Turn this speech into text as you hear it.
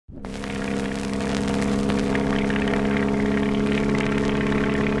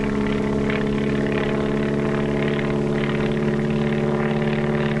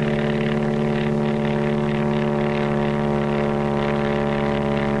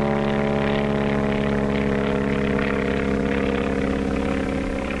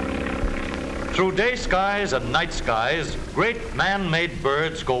Through day skies and night skies, great man-made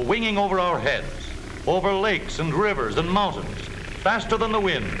birds go winging over our heads, over lakes and rivers and mountains, faster than the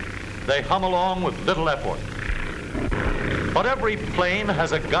wind. They hum along with little effort. But every plane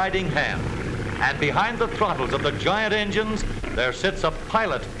has a guiding hand, and behind the throttles of the giant engines, there sits a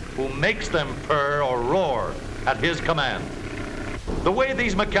pilot who makes them purr or roar at his command. The way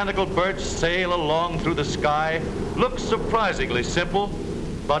these mechanical birds sail along through the sky looks surprisingly simple,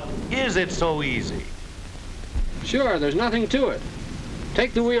 but is it so easy? Sure, there's nothing to it.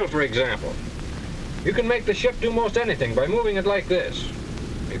 Take the wheel, for example. You can make the ship do most anything by moving it like this.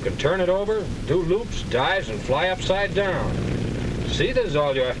 You can turn it over, do loops, dives, and fly upside down. See, this is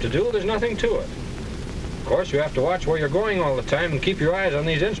all you have to do. There's nothing to it. Of course, you have to watch where you're going all the time and keep your eyes on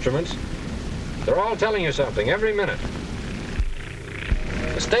these instruments. They're all telling you something every minute.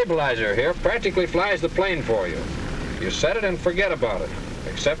 The stabilizer here practically flies the plane for you. You set it and forget about it,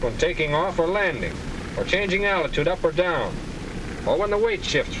 except when taking off or landing, or changing altitude up or down, or when the weight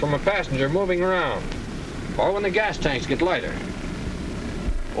shifts from a passenger moving around, or when the gas tanks get lighter.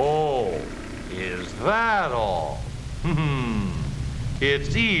 Oh, is that all?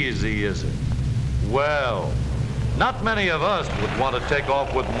 It's easy, is it? Well, not many of us would want to take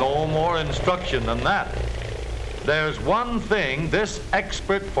off with no more instruction than that. There's one thing this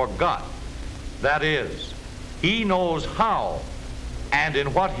expert forgot. That is, he knows how, and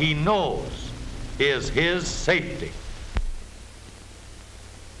in what he knows is his safety.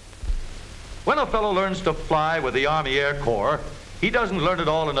 When a fellow learns to fly with the Army Air Corps, he doesn't learn it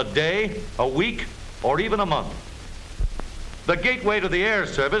all in a day, a week, or even a month. The gateway to the Air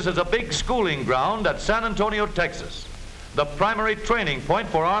Service is a big schooling ground at San Antonio, Texas, the primary training point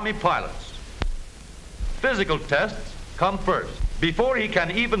for Army pilots. Physical tests come first. Before he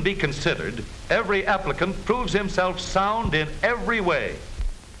can even be considered, every applicant proves himself sound in every way.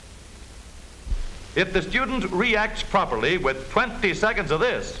 If the student reacts properly with 20 seconds of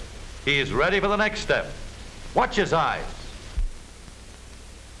this, he is ready for the next step. Watch his eyes.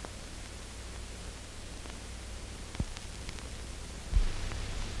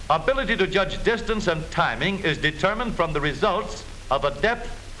 Ability to judge distance and timing is determined from the results of a depth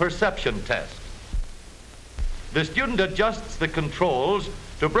perception test. The student adjusts the controls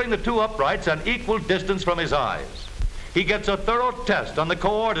to bring the two uprights an equal distance from his eyes. He gets a thorough test on the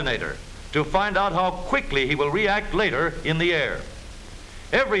coordinator to find out how quickly he will react later in the air.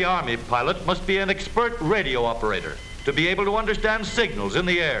 Every Army pilot must be an expert radio operator to be able to understand signals in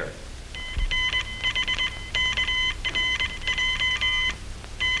the air.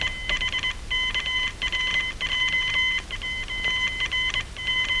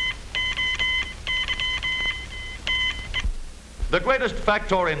 The greatest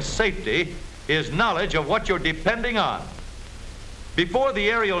factor in safety is knowledge of what you're depending on. Before the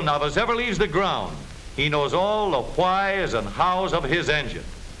aerial novice ever leaves the ground, he knows all the whys and hows of his engine.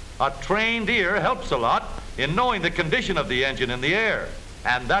 A trained ear helps a lot in knowing the condition of the engine in the air,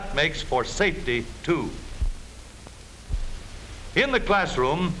 and that makes for safety too. In the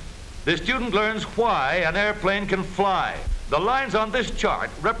classroom, the student learns why an airplane can fly. The lines on this chart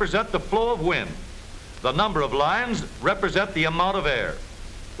represent the flow of wind. The number of lines represent the amount of air.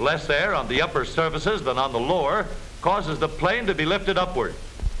 Less air on the upper surfaces than on the lower causes the plane to be lifted upward.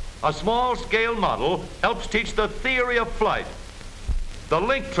 A small-scale model helps teach the theory of flight. The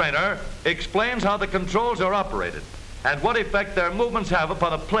link trainer explains how the controls are operated and what effect their movements have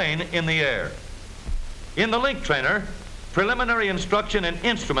upon a plane in the air. In the link trainer, preliminary instruction in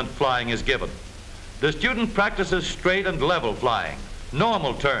instrument flying is given. The student practices straight and level flying,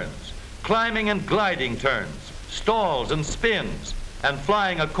 normal turns, climbing and gliding turns, stalls and spins, and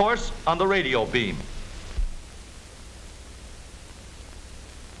flying a course on the radio beam.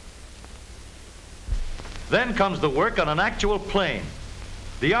 Then comes the work on an actual plane.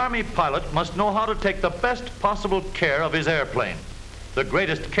 The Army pilot must know how to take the best possible care of his airplane. The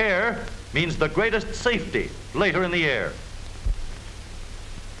greatest care means the greatest safety later in the air.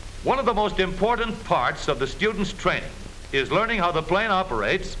 One of the most important parts of the student's training is learning how the plane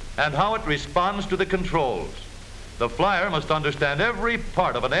operates and how it responds to the controls. The flyer must understand every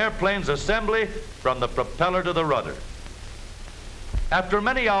part of an airplane's assembly from the propeller to the rudder. After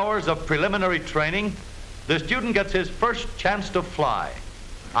many hours of preliminary training, the student gets his first chance to fly.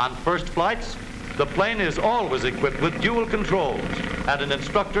 On first flights, the plane is always equipped with dual controls, and an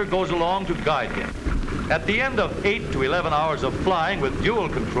instructor goes along to guide him. At the end of 8 to 11 hours of flying with dual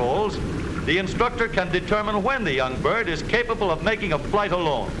controls, the instructor can determine when the young bird is capable of making a flight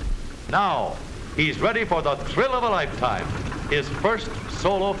alone. Now, he's ready for the thrill of a lifetime, his first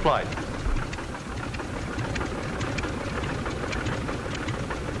solo flight.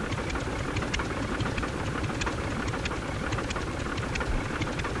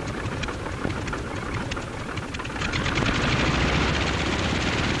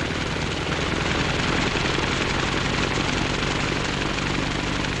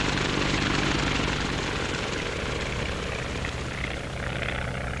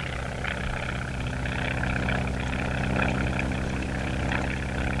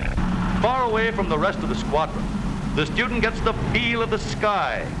 Far away from the rest of the squadron, the student gets the feel of the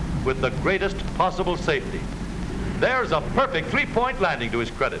sky with the greatest possible safety. There's a perfect three-point landing to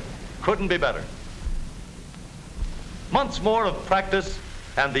his credit. Couldn't be better. Months more of practice,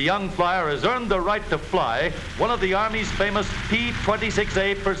 and the young flyer has earned the right to fly one of the Army's famous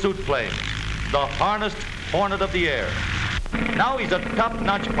P-26A pursuit planes, the harnessed Hornet of the air. Now he's a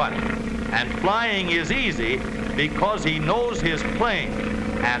top-notch pilot, and flying is easy because he knows his plane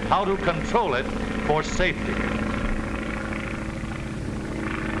and how to control it for safety.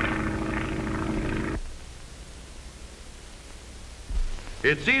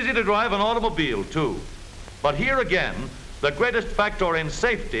 It's easy to drive an automobile, too. But here again, the greatest factor in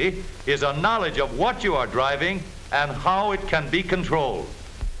safety is a knowledge of what you are driving and how it can be controlled.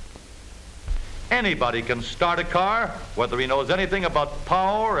 Anybody can start a car, whether he knows anything about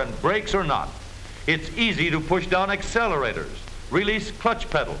power and brakes or not. It's easy to push down accelerators, release clutch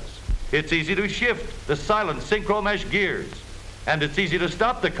pedals. It's easy to shift the silent synchro mesh gears. And it's easy to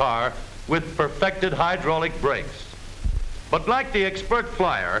stop the car with perfected hydraulic brakes. But like the expert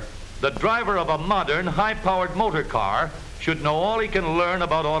flyer, the driver of a modern, high-powered motor car should know all he can learn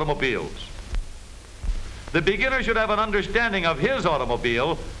about automobiles. The beginner should have an understanding of his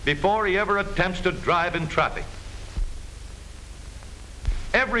automobile before he ever attempts to drive in traffic.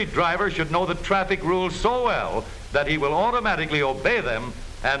 Every driver should know the traffic rules so well that he will automatically obey them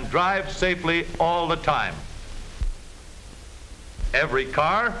and drive safely all the time. Every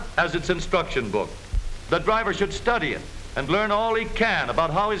car has its instruction book. The driver should study it and learn all he can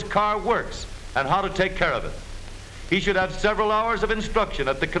about how his car works and how to take care of it. He should have several hours of instruction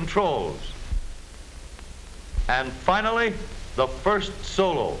at the controls. And finally, the first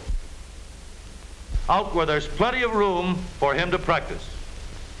solo, out where there's plenty of room for him to practice.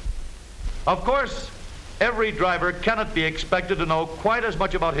 Of course, every driver cannot be expected to know quite as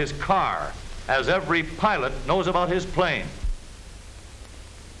much about his car as every pilot knows about his plane.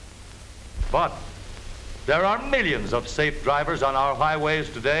 But there are millions of safe drivers on our highways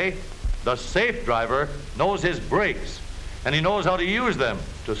today. The safe driver knows his brakes, and he knows how to use them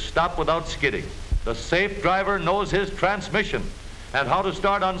to stop without skidding. The safe driver knows his transmission and how to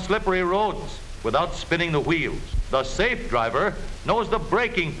start on slippery roads without spinning the wheels. The safe driver knows the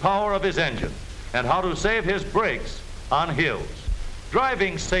braking power of his engine and how to save his brakes on hills.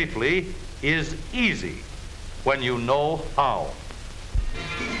 Driving safely is easy when you know how.